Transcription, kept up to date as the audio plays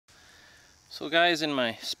So guys, in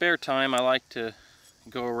my spare time I like to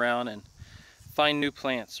go around and find new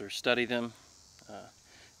plants or study them,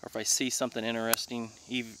 or if I see something interesting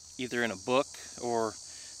either in a book or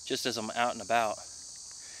just as I'm out and about.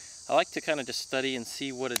 I like to kind of just study and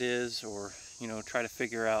see what it is, or try to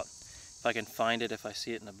figure out if I can find it if I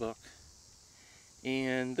see it in a book.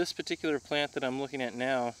 And this particular plant that I'm looking at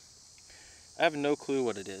now, I have no clue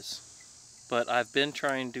what it is, but I've been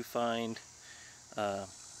trying to find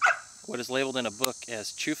what is labeled in a book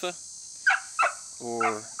as chufa,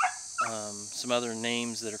 or some other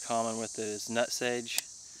names that are common with it is nutsedge,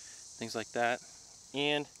 things like that.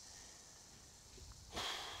 And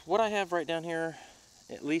what I have right down here,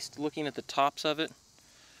 at least looking at the tops of it,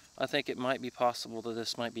 I think it might be possible that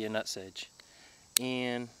this might be a nutsedge.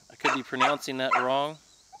 And I could be pronouncing that wrong,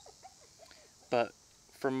 but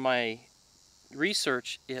from my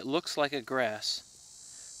research it looks like a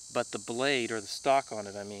grass, but the blade, or the stalk on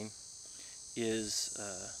it I mean, is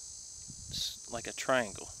like a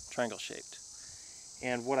triangle shaped.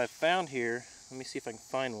 And what I've found here, let me see if I can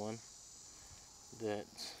find one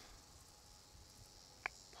that's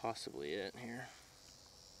possibly it here.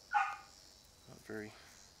 Not very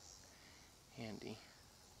handy.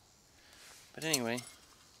 But anyway,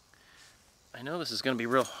 I know this is going to be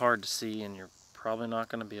real hard to see and you're probably not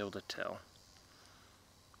going to be able to tell.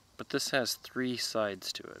 But this has 3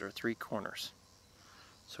 sides to it, or 3 corners.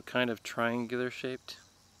 So kind of triangular shaped.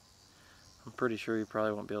 I'm pretty sure you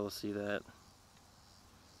probably won't be able to see that.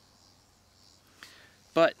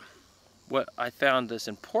 But what I found that's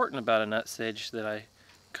important about a nutsedge that I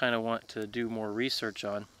kind of want to do more research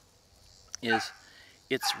on is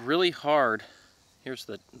it's really hard. Here's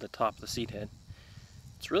the top of the seed head.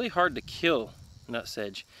 It's really hard to kill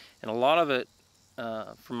nutsedge, and a lot of it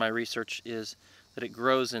from my research is that it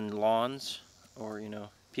grows in lawns or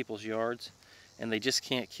people's yards, and they just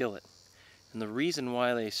can't kill it. And the reason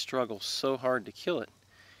why they struggle so hard to kill it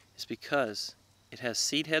is because it has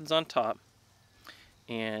seed heads on top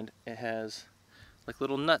and it has like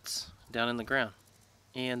little nuts down in the ground.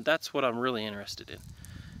 And that's what I'm really interested in,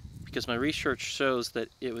 because my research shows that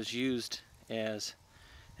it was used as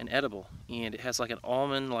an edible and it has like an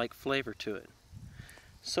almond-like flavor to it.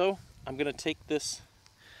 So I'm going to take this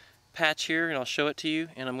patch here and I'll show it to you,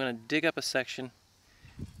 and I'm going to dig up a section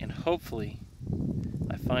and hopefully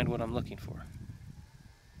I find what I'm looking for.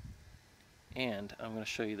 And I'm going to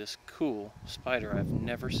show you this cool spider I've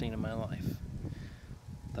never seen in my life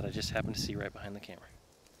that I just happened to see right behind the camera.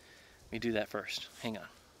 Let me do that first. Hang on.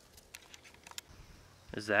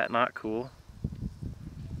 Is that not cool?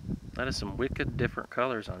 That is some wicked different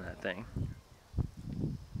colors on that thing.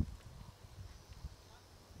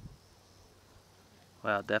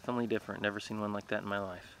 Wow, definitely different. Never seen one like that in my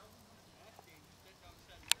life.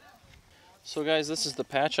 So guys, this is the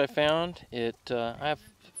patch I found. I've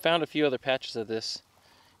found a few other patches of this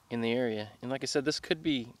in the area, and like I said, this could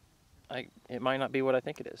be, it might not be what I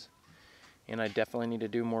think it is, and I definitely need to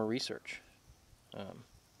do more research.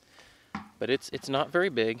 But it's not very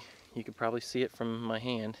big. You could probably see it from my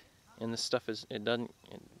hand, and this stuff it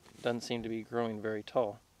doesn't seem to be growing very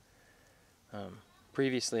tall.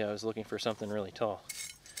 Previously I was looking for something really tall.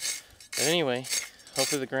 But anyway,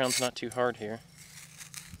 hopefully the ground's not too hard here,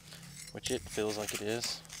 which it feels like it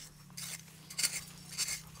is.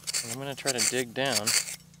 And I'm going to try to dig down,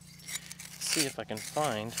 see if I can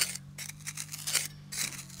find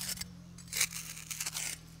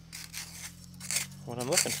what I'm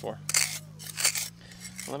looking for.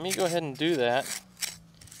 Let me go ahead and do that,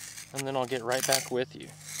 and then I'll get right back with you.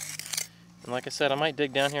 And like I said, I might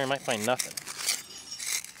dig down here, I might find nothing.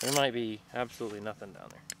 There might be absolutely nothing down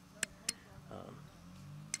there.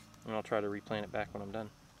 And I'll try to replant it back when I'm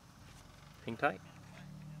done. Hang tight.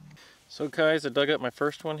 So guys, I dug up my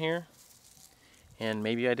first one here, and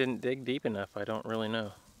maybe I didn't dig deep enough, I don't really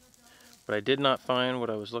know. But I did not find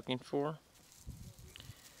what I was looking for.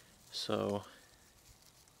 So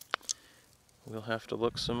we'll have to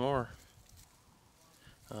look some more.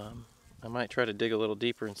 I might try to dig a little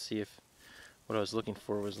deeper and see if what I was looking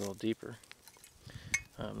for was a little deeper.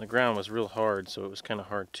 The ground was real hard, so it was kind of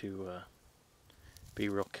hard to be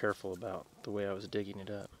real careful about the way I was digging it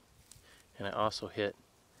up. And I also hit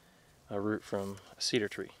a root from a cedar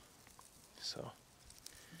tree. So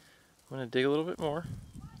I'm going to dig a little bit more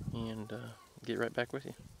and get right back with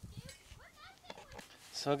you.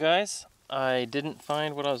 So guys, I didn't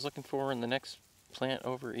find what I was looking for in the next plant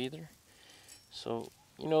over either. So,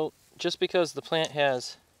 just because the plant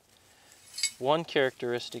has one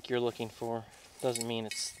characteristic you're looking for doesn't mean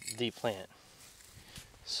it's the plant.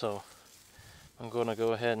 So I'm going to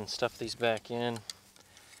go ahead and stuff these back in.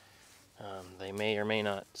 They may or may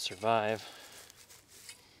not survive.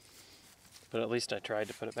 But at least I tried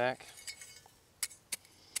to put it back.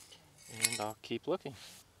 And I'll keep looking.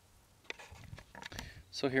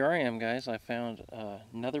 So here I am, guys. I found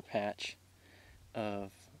another patch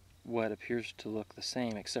of what appears to look the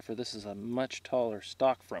same, except for this is a much taller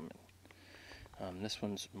stalk from it. This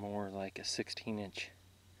one's more like a 16-inch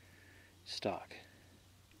stalk.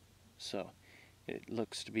 So it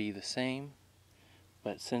looks to be the same,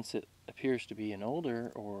 but since it appears to be an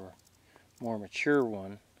older or more mature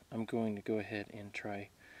one, I'm going to go ahead and try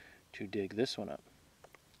to dig this one up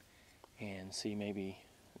and see maybe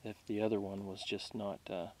if the other one was just not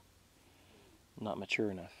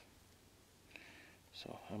mature enough.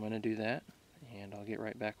 So I'm going to do that, and I'll get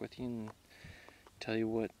right back with you and tell you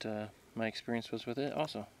what my experience was with it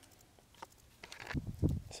also.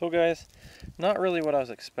 So guys, not really what I was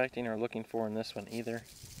expecting or looking for in this one either.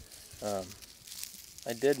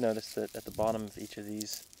 I did notice that at the bottom of each of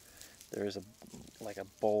these there is like a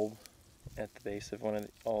bulb at the base of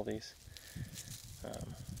all these.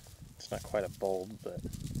 It's not quite a bulb, but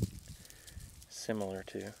similar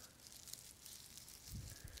to.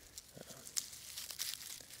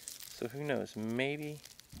 So who knows, maybe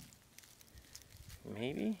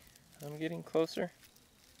I'm getting closer.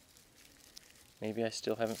 Maybe I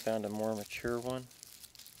still haven't found a more mature one.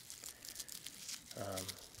 I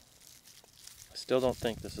still don't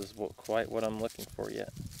think this is quite what I'm looking for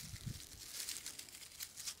yet.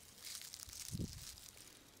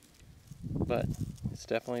 But it's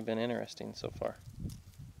definitely been interesting so far.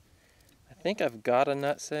 I think I've got a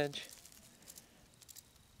nut sedge,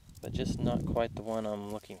 but just not quite the one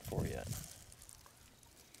I'm looking for yet.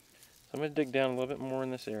 So I'm going to dig down a little bit more in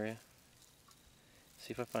this area,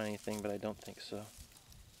 see if I find anything, but I don't think so.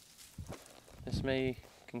 This may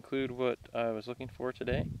conclude what I was looking for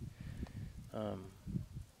today. I'm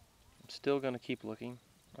still going to keep looking.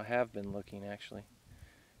 I have been looking actually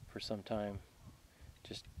for some time,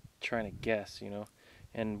 just trying to guess, you know.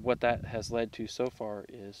 And what that has led to so far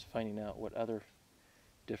is finding out what other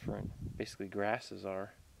different, basically grasses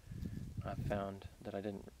are. I've found that I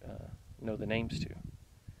didn't know the names to.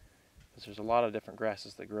 Because there's a lot of different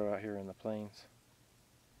grasses that grow out here in the plains.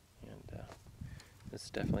 And it's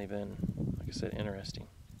definitely been, like I said, interesting.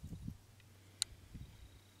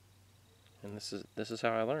 And this is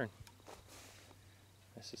how I learn.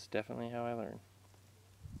 This is definitely how I learn.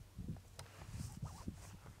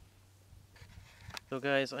 So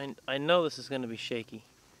guys, I know this is going to be shaky,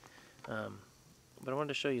 but I wanted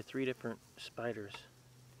to show you 3 different spiders,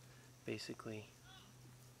 basically,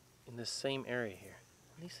 in this same area here.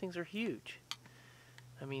 And these things are huge.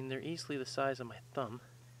 I mean, they're easily the size of my thumb.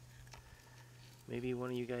 Maybe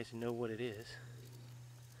one of you guys know what it is.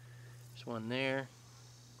 There's one there.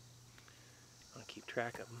 I'll keep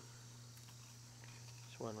track of them.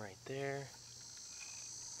 There's one right there.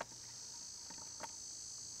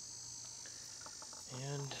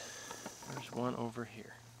 And there's one over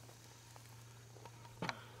here.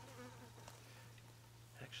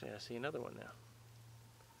 Actually, I see another one now.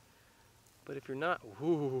 But if you're not,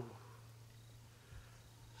 whoo,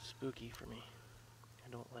 spooky for me.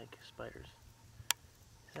 I don't like spiders.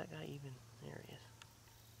 Is that guy even? There he is.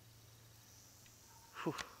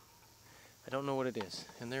 Whew. I don't know what it is.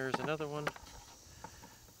 And there's another one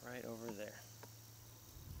right over there.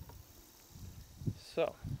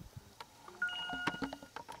 So,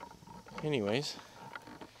 anyways,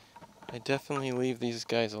 I definitely leave these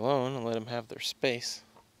guys alone and let them have their space.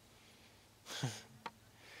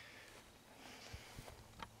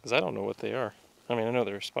 Because I don't know what they are. I mean, I know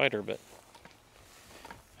they're a spider, but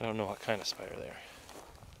I don't know what kind of spider they are.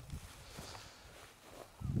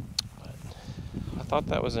 But I thought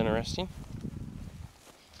that was interesting.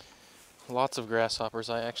 Lots of grasshoppers.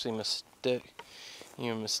 I actually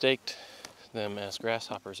mistaked them as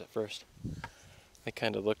grasshoppers at first. They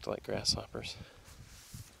kind of looked like grasshoppers.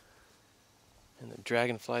 And the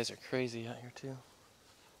dragonflies are crazy out here too.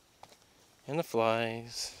 And the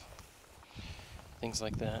flies. Things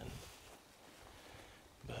like that.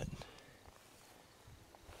 But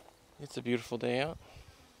it's a beautiful day out.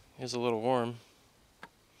 It's a little warm.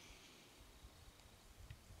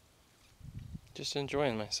 Just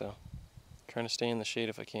enjoying myself. Trying to stay in the shade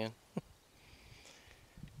if I can.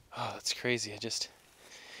 Oh, that's crazy. Let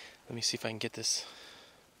me see if I can get this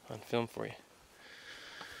on film for you.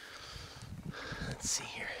 Let's see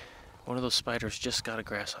here. One of those spiders just got a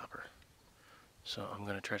grasshopper. So I'm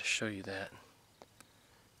going to try to show you that.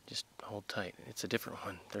 Just hold tight. It's a different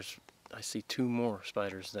one. I see 2 more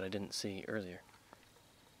spiders that I didn't see earlier.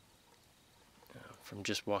 From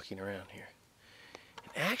just walking around here.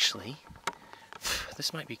 And actually,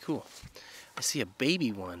 this might be cool. I see a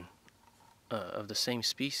baby one of the same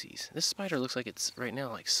species. This spider looks like it's right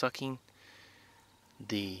now like sucking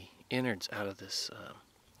the innards out of this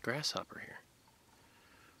grasshopper here.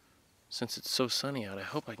 Since it's so sunny out, I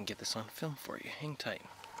hope I can get this on film for you. Hang tight.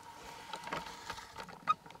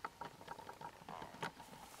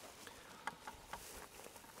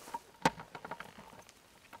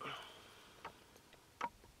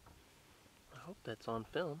 I hope that's on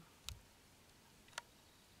film.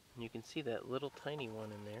 And you can see that little tiny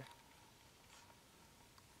one in there.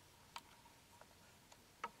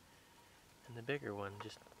 And the bigger one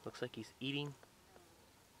just looks like he's eating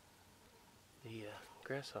the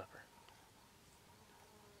grasshopper.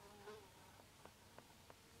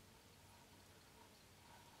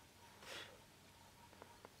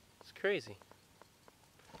 It's crazy.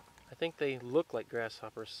 I think they look like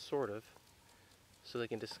grasshoppers, sort of, so they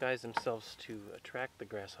can disguise themselves to attract the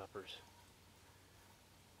grasshoppers,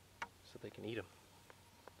 so they can eat them.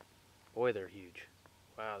 Boy, they're huge.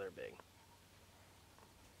 Wow, they're big.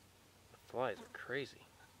 The flies are crazy.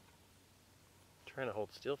 I'm trying to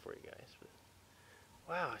hold still for you guys, but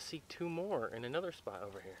wow, I see two more in another spot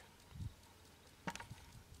over here.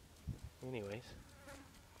 Anyways,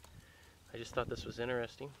 I just thought this was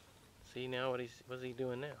interesting. See now what's he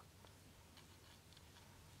doing now?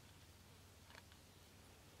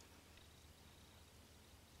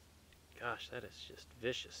 Gosh, that is just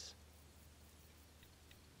vicious.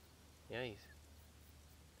 Yeah,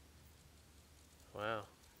 wow.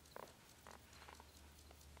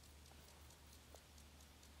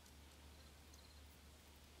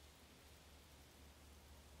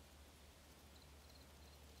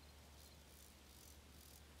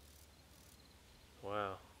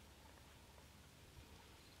 Wow.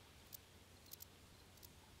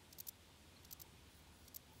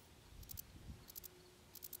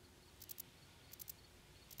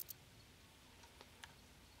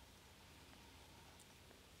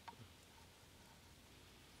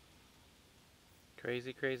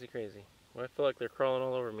 Crazy, crazy, crazy. Well, I feel like they're crawling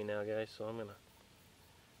all over me now, guys, so I'm gonna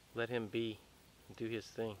let him be and do his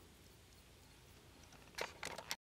thing.